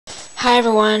Hi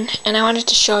everyone, and I wanted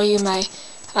to show you my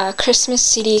Christmas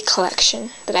CD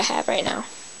collection that I have right now.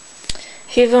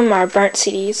 A few of them are burnt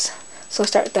CDs, so we'll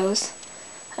start with those.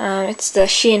 It's the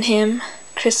She and Him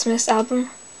Christmas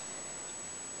album.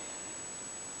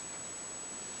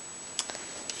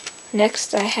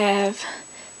 Next I have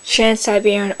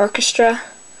Trans-Siberian Orchestra,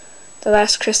 The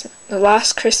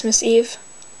Lost Christmas Eve.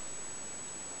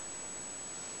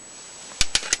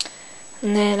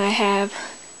 And then I have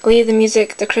Leave the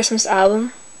Music, the Christmas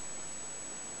album.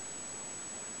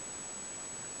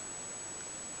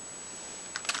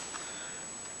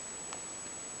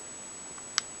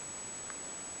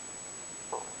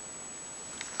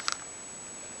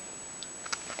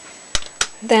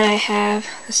 Then I have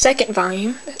the second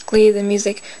volume, Leave the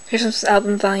Music, Christmas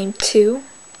Album Volume 2.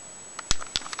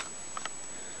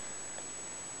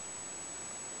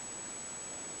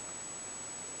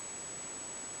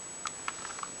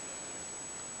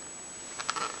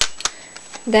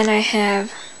 Then I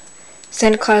have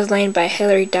Santa Claus Lane by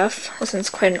Hilary Duff. This one's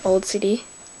quite an old CD.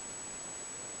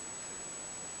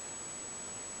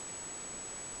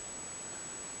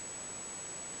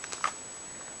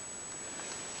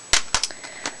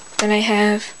 Then I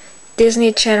have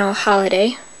Disney Channel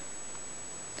Holiday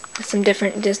with some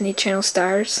different Disney Channel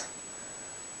stars.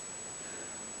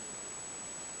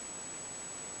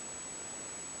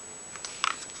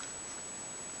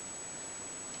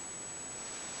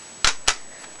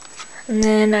 And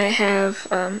then I have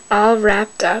All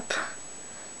Wrapped Up.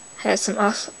 Has some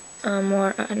also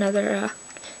another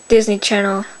Disney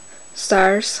Channel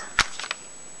stars.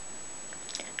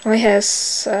 Only has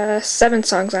 7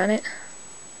 songs on it.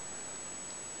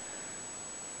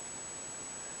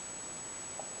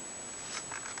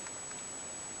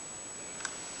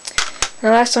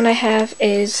 The last one I have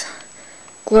is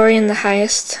Glory in the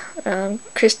Highest,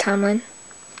 Chris Tomlin.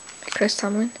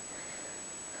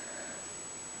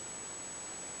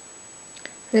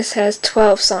 This has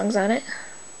 12 songs on it.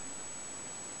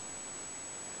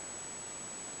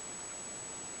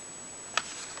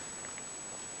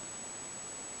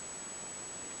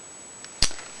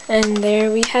 And there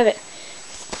we have it.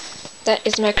 That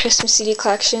is my Christmas CD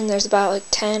collection. There's about like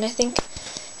 10, I think.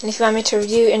 And if you want me to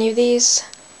review any of these,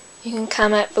 you can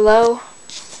comment below.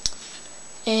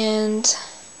 And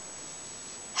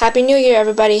Happy New Year,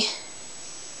 everybody.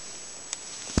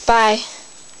 Bye.